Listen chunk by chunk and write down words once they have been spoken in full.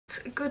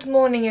Good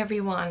morning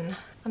everyone.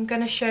 I'm going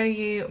to show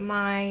you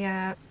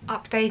my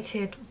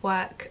updated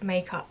work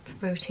makeup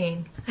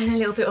routine and a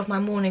little bit of my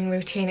morning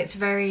routine. It's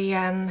very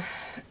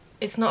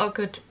it's not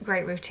a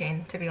great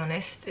routine, to be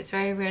honest. It's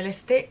very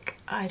realistic.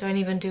 I don't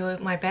even do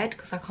my bed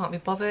because I can't be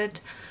bothered.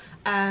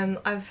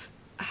 I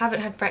haven't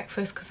had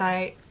breakfast because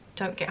I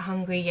don't get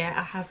hungry yet.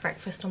 I have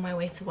breakfast on my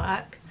way to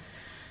work.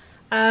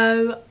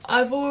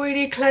 I've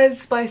already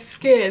cleansed my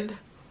skin.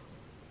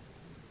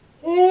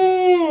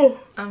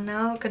 I'm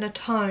now going to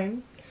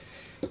tone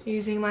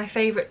using my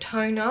favourite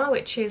toner,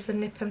 which is the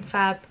Nip and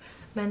Fab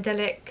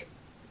Mandelic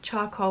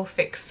Charcoal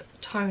Fix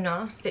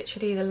Toner.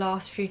 Literally the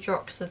last few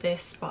drops of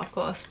this, but I've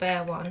got a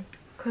spare one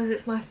because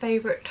it's my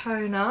favourite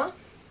toner.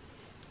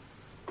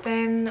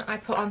 Then I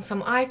put on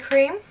some eye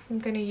cream. I'm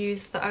going to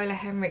use the Ole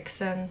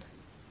Henriksen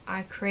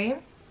eye cream.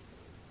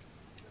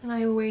 And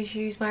I always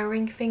use my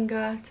ring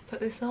finger to put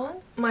this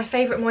on. My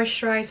favourite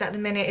moisturiser at the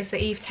minute is the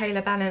Eve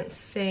Taylor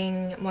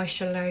Balancing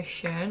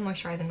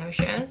Moisturising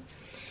Lotion.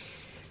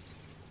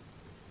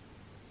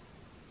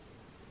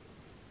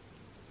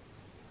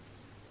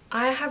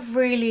 I have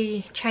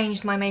really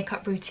changed my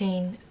makeup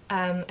routine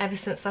ever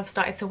since I've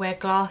started to wear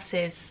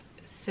glasses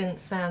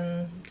since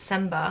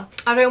December.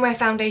 I don't wear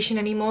foundation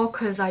anymore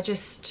because I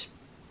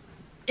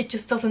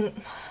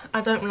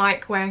don't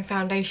like wearing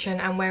foundation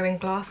and wearing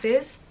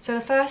glasses. So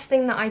the first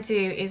thing that I do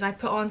is I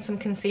put on some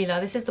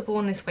concealer. This is the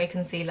Born This Way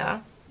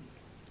concealer.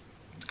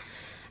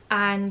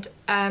 And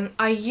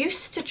I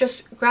used to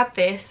just grab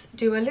this,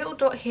 do a little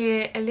dot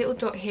here,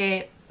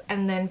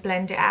 and then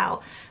blend it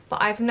out.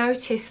 But I've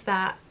noticed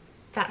that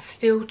that's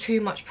still too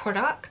much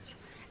product.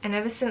 And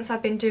ever since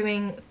I've been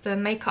doing the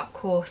makeup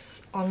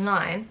course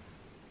online,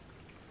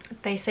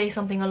 they say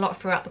something a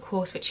lot throughout the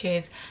course, which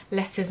is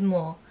less is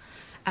more.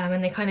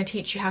 And they kind of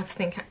teach you how to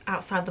think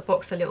outside the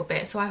box a little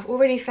bit. So I've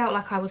already felt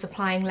like I was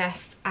applying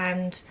less,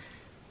 and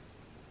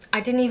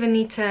I didn't even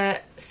need to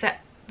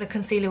set the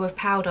concealer with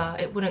powder.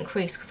 It wouldn't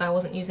crease because I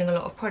wasn't using a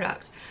lot of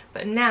product.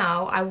 But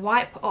now I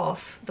wipe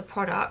off the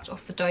product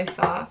off the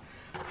dofer.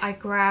 I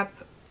grab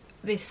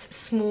this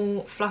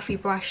small fluffy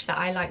brush that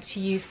I like to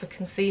use for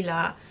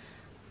concealer,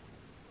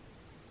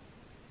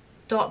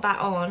 dot that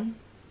on,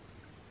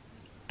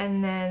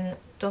 and then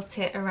dot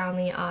it around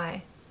the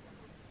eye.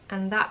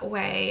 And that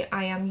way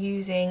I am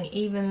using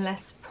even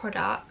less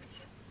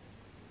product.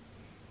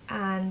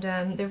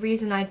 And the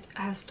reason I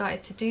have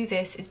started to do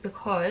this is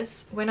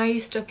because when I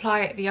used to apply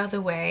it the other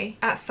way,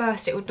 at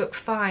first it would look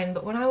fine,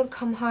 but when I would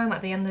come home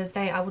at the end of the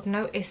day, I would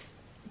notice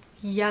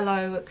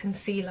yellow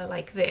concealer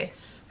like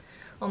this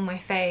on my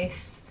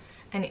face,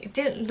 and it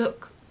didn't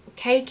look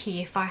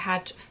cakey if I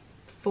had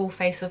full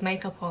face of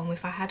makeup on,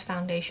 if I had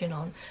foundation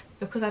on.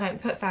 Because I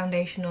don't put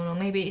foundation on, or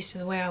maybe it's just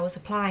the way I was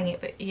applying it,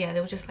 but yeah,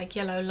 there were just like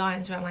yellow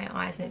lines around my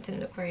eyes and it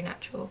didn't look very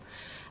natural.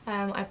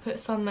 I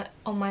put some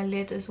on my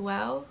lid as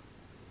well,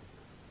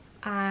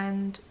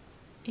 and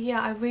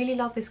yeah, I really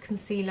love this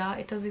concealer.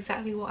 It does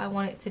exactly what I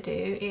want it to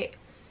do. It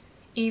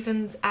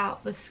evens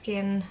out the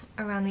skin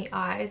around the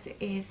eyes.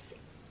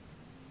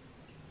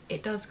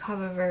 It does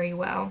cover very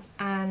well.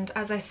 And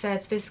as I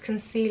said, this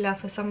concealer,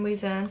 for some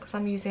reason, because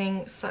I'm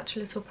using such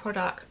little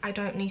product, I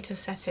don't need to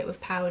set it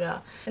with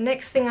powder. The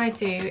next thing I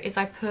do is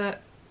I put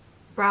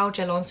brow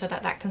gel on so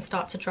that that can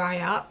start to dry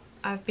up.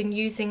 I've been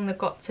using the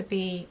Got To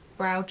Be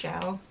brow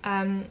gel.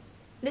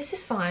 This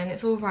is fine,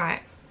 it's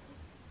alright.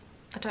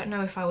 I don't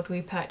know if I would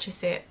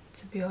repurchase it,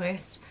 to be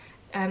honest.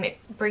 It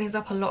brings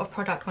up a lot of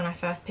product when I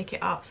first pick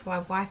it up, so I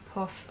wipe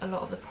off a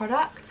lot of the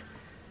product.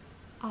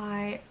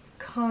 I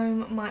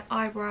comb my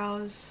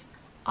eyebrows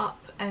up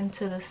and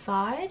to the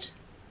side.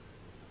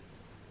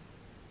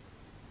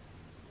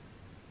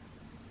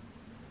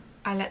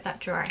 I let that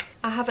dry.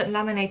 I haven't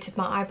laminated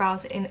my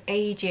eyebrows in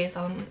ages.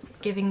 I'm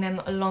giving them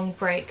a long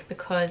break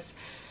because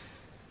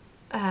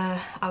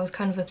I was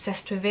kind of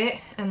obsessed with it,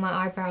 and my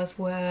eyebrows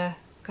were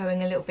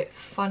going a little bit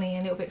funny,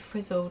 a little bit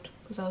frizzled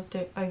because I was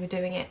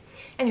overdoing it.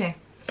 Anyway,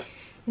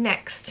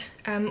 next,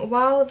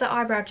 while the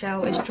eyebrow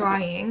gel is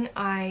drying,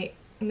 I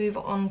move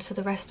on to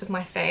the rest of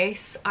my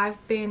face.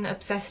 I've been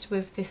obsessed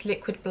with this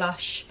liquid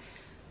blush.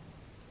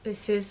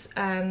 This is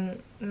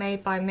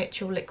made by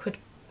Mitchell Liquid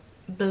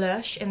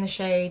Blush in the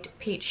shade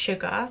Peach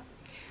Sugar.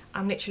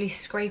 I'm literally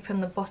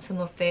scraping the bottom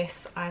of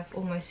this. I've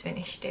almost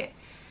finished it.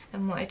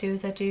 And what I do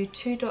is I do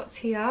 2 dots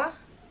here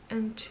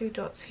and 2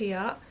 dots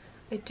here.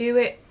 I do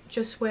it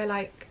just where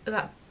like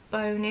that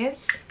bone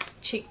is,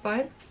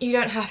 cheekbone. You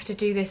don't have to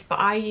do this, but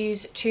I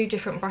use 2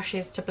 different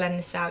brushes to blend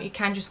this out. You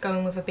can just go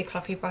in with a big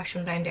fluffy brush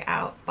and blend it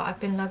out, but I've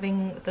been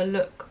loving the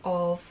look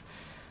of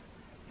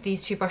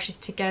these 2 brushes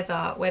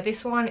together, where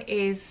this one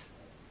is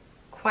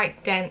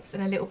quite dense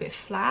and a little bit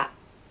flat,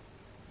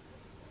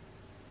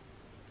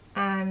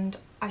 and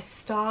I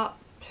start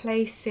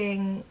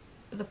placing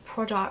the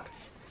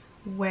product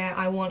where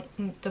I want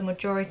the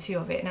majority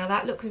of it. Now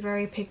that looks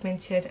very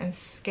pigmented and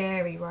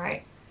scary,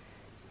 right?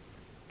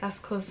 That's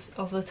because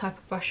of the type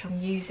of brush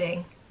I'm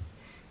using.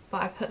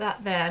 But I put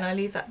that there and I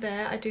leave that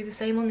there. I do the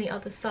same on the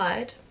other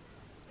side.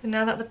 And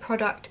now that the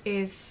product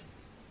is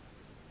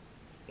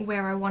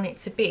where I want it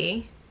to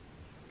be,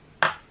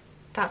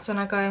 that's when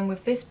I go in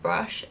with this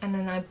brush and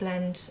then I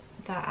blend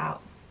that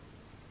out.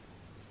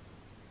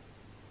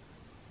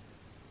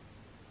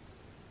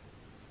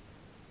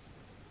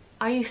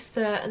 I used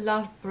to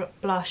love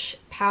blush,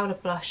 powder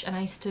blush, and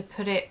I used to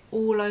put it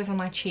all over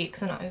my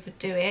cheeks and not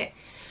overdo it.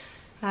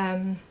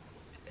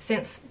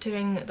 Since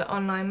doing the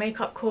online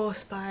makeup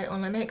course by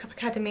Online Makeup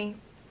Academy,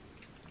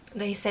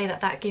 they say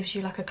that that gives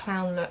you like a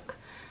clown look.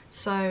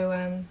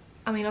 So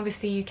I mean,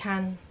 obviously you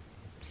can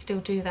still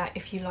do that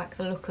if you like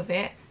the look of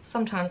it.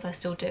 Sometimes I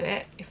still do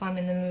it if I'm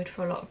in the mood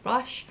for a lot of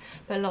blush,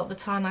 but a lot of the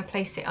time I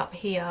place it up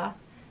here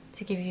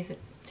to give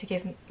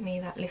me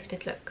that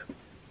lifted look.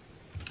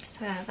 So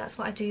yeah, that's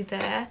what I do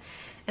there.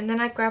 And then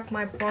I grab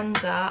my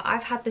bronzer.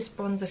 I've had this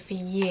bronzer for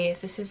years.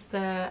 This is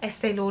the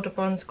Estee Lauder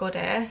Bronze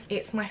Goddess.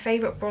 It's my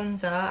favourite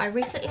bronzer. I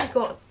recently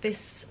got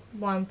this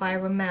one by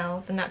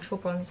Rimmel, the natural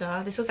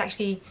bronzer. This was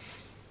actually,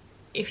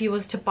 if you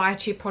was to buy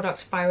 2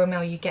 products by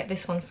Rimmel, you get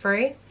this one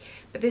free.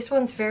 But this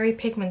one's very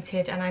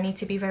pigmented and I need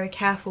to be very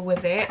careful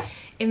with it.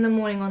 In the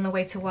morning on the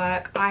way to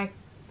work, I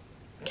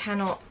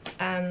cannot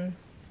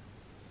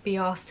be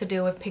asked to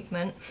deal with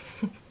pigment.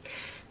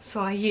 So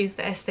I use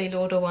the Estee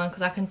Lauder one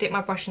because I can dip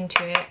my brush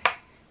into it,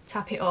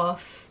 tap it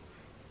off,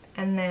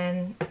 and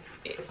then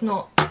it's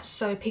not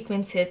so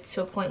pigmented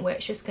to a point where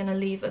it's just going to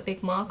leave a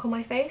big mark on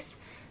my face.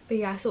 But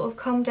yeah, I sort of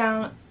come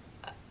down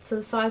to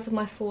the sides of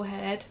my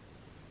forehead,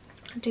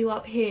 do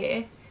up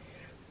here,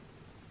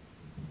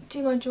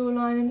 do my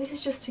jawline, and this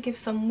is just to give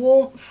some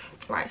warmth.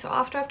 Right, so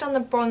after I've done the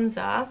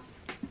bronzer,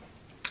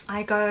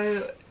 I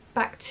go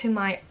back to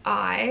my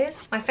eyes.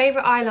 My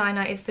favourite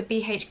eyeliner is the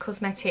BH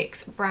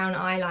Cosmetics brown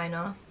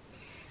eyeliner,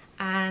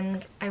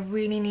 and I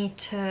really need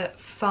to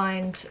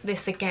find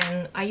this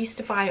again. I used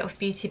to buy it off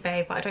Beauty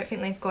Bay, but I don't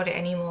think they've got it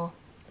anymore,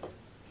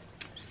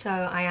 so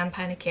I am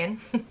panicking.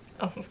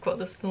 I've got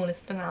the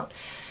smallest amount.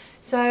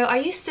 So I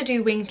used to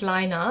do winged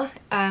liner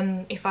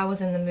if I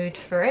was in the mood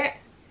for it,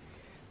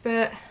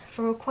 but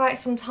for quite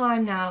some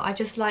time now I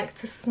just like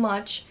to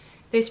smudge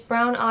this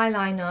brown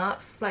eyeliner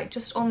like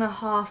just on the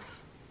half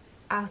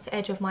outer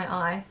edge of my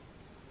eye.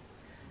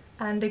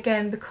 And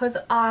again, because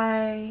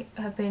I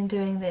have been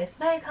doing this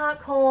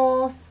makeup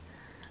course,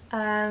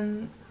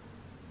 my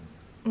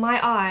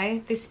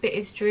eye, this bit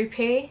is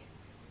droopy,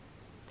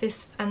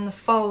 and the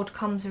fold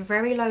comes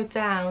very low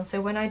down, so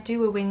when I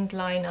do a winged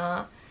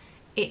liner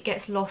it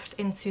gets lost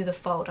into the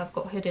fold. I've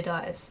got hooded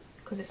eyes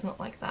because it's not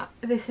like that.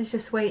 This is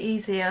just way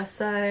easier,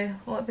 so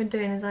what I've been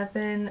doing is I've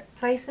been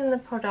placing the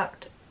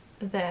product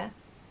there.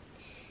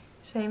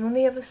 Same on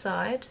the other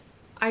side.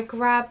 I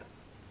grab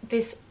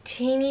this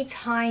teeny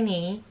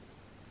tiny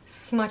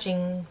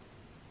smudging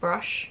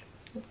brush,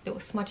 this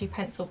little smudgy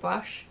pencil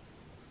brush,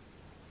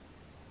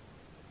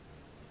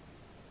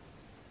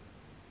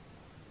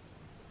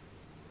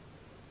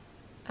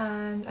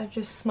 and I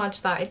just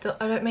smudge that.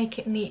 I don't make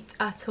it neat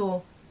at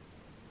all.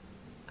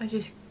 I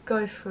just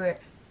go for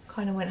it.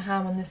 Kind of went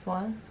ham on this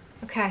one.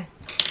 Okay,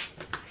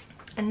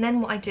 and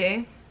then what I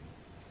do,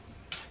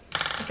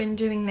 I've been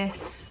doing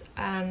this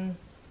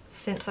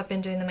since I've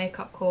been doing the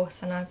makeup course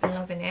and I've been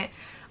loving it.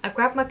 I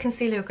grab my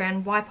concealer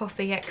again, wipe off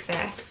the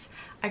excess.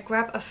 I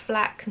grab a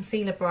flat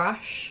concealer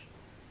brush,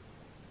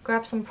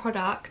 grab some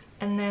product,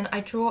 and then I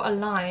draw a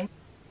line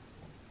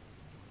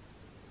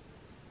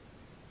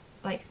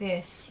like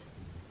this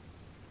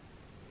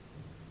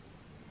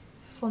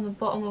from the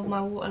bottom of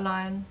my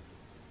waterline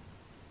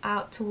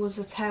out towards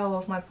the tail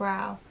of my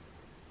brow,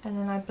 and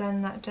then I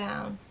blend that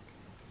down.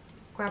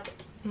 Grab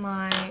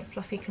my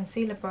fluffy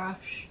concealer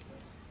brush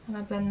and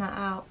I blend that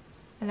out.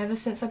 And ever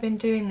since I've been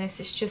doing this,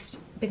 it's just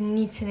been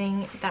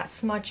neatening that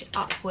smudge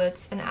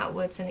upwards and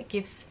outwards, and it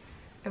gives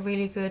a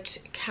really good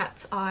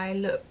cat's eye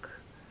look.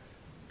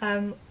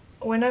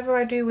 Whenever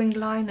I do winged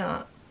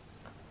liner,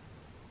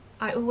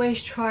 I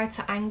always try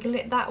to angle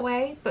it that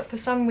way, but for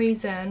some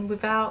reason,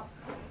 without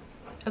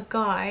a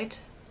guide,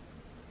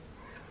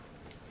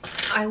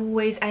 I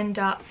always end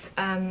up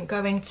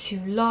going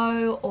too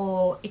low,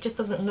 or it just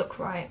doesn't look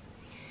right.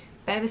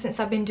 But ever since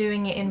I've been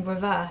doing it in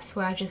reverse,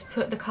 where I just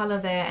put the colour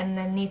there and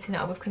then neaten it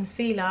up with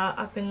concealer,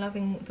 I've been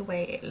loving the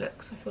way it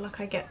looks. I feel like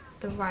I get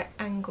the right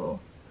angle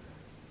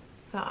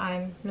that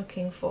I'm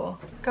looking for.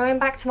 Going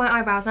back to my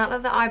eyebrows, now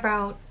that the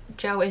eyebrow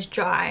gel is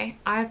dry,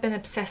 I've been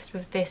obsessed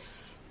with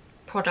this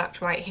product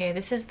right here.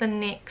 This is the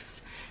NYX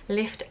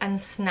Lift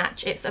and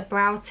Snatch. It's a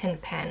brow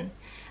tint pen.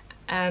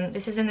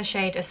 This is in the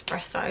shade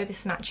Espresso.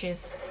 This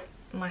matches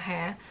my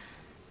hair.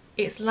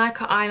 It's like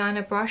an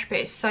eyeliner brush, but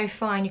it's so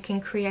fine you can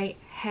create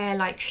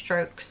hair-like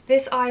strokes.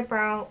 This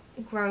eyebrow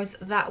grows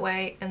that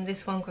way and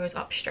this one grows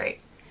up straight.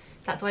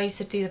 That's why I used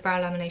to do the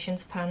brow lamination,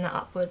 to pan that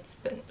upwards,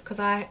 but because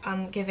I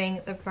am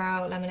giving the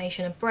brow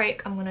lamination a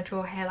break, I'm going to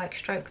draw hair-like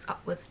strokes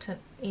upwards to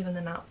even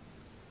them out.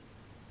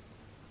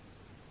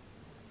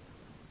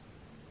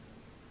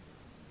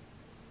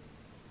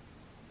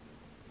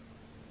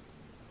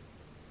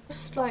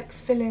 Just like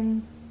fill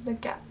in the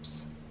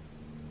gaps.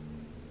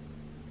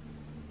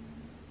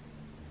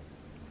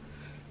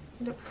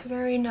 Looks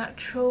very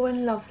natural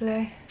and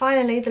lovely.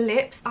 Finally, the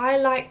lips. I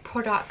like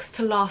products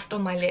to last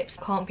on my lips.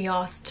 Can't be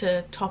asked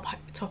to top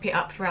it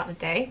up throughout the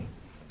day.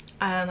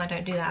 I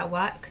don't do that at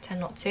work, tend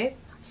not to.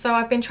 So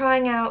I've been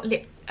trying out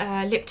lip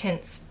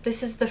tints.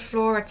 This is the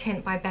Flora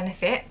tint by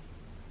Benefit.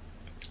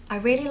 I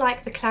really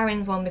like the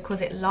Clarins one because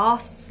it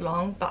lasts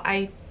long, but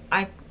I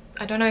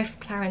don't know if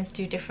Clarins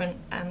do different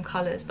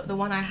colours, but the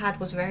one I had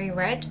was very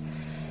red.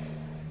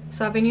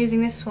 So I've been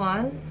using this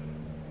one.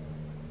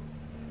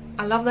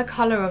 I love the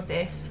colour of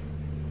this,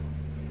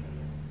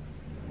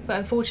 but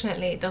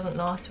unfortunately it doesn't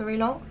last very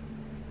long.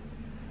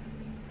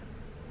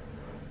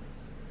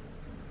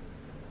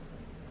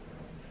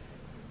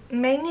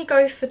 Mainly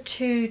go for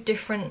two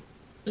different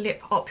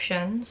lip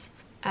options.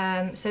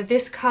 So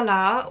this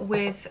colour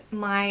with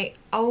my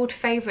old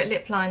favourite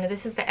lip liner,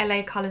 this is the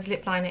LA Colours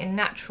lip liner in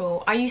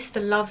Natural. I used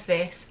to love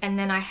this and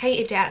then I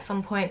hated it at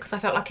some point because I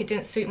felt like it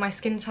didn't suit my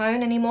skin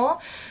tone anymore,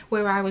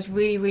 where I was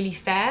really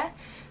fair.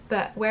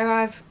 But where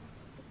I've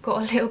got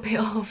a little bit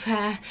of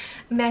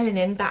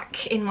melanin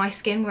back in my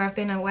skin where I've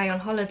been away on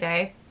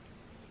holiday,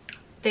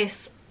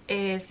 this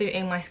is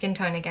suiting my skin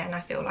tone again,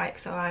 I feel like.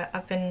 So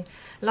I've been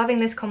loving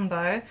this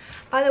combo.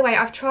 By the way,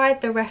 I've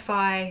tried the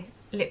Refi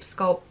lip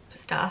sculpt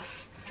stuff.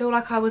 I feel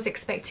like I was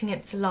expecting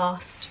it to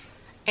last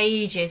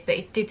ages, but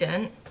it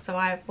didn't, so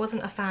I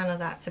wasn't a fan of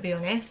that, to be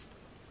honest.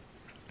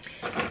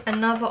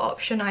 Another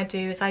option I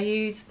do is I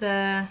use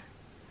the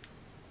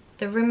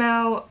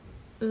Rimmel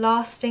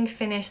Lasting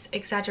Finish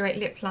Exaggerate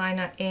lip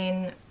liner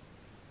in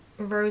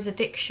Rose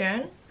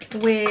Addiction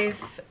with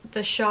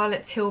the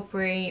Charlotte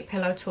Tilbury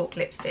Pillow Talk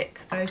lipstick.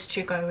 Those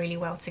two go really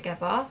well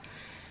together.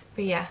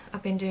 But yeah,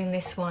 I've been doing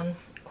this one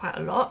quite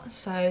a lot.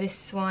 So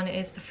this one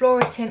is the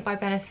Flora tint by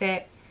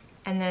Benefit,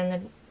 and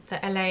then the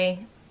LA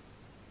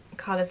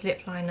Colours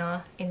lip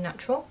liner in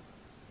Natural.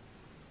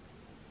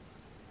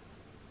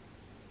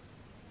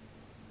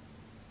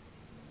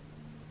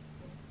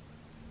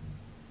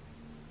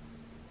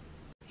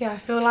 Yeah, I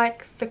feel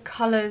like the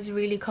colours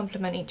really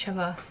complement each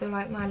other. I feel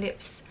like my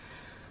lips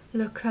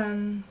look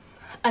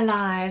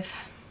alive,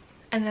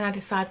 and then I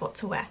decide what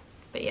to wear.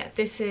 But yeah,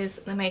 this is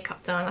the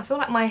makeup done. I feel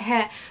like my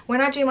hair, when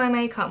I do my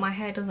makeup, my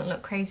hair doesn't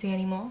look crazy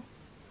anymore.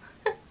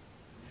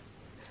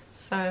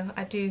 So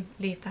I do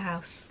leave the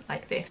house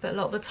like this, but a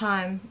lot of the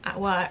time at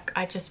work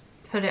I just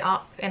put it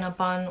up in a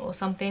bun or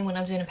something. When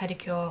I'm doing a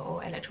pedicure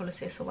or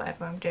electrolysis or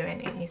whatever I'm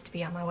doing, it needs to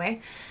be out of my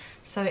way.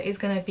 So it is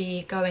going to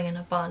be going in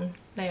a bun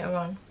later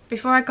on.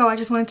 Before I go, I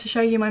just wanted to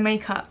show you my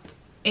makeup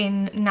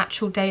in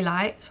natural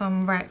daylight. So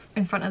I'm right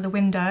in front of the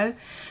window.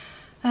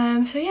 So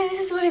yeah,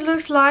 this is what it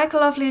looks like.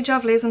 Lovely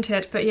jubbly, isn't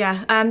it? But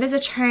yeah, there's a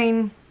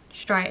train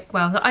strike.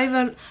 Well,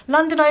 the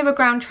London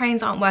Overground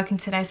trains aren't working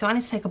today, so I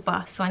need to take a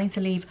bus. So I need to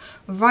leave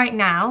right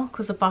now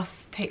because the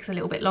bus takes a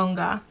little bit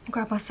longer. I'll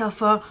grab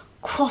myself a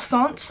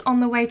croissant on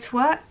the way to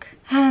work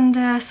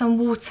and some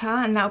water,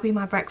 and that'll be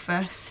my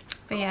breakfast.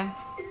 But yeah,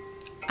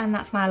 and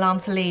that's my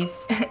alarm to leave.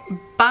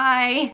 Bye!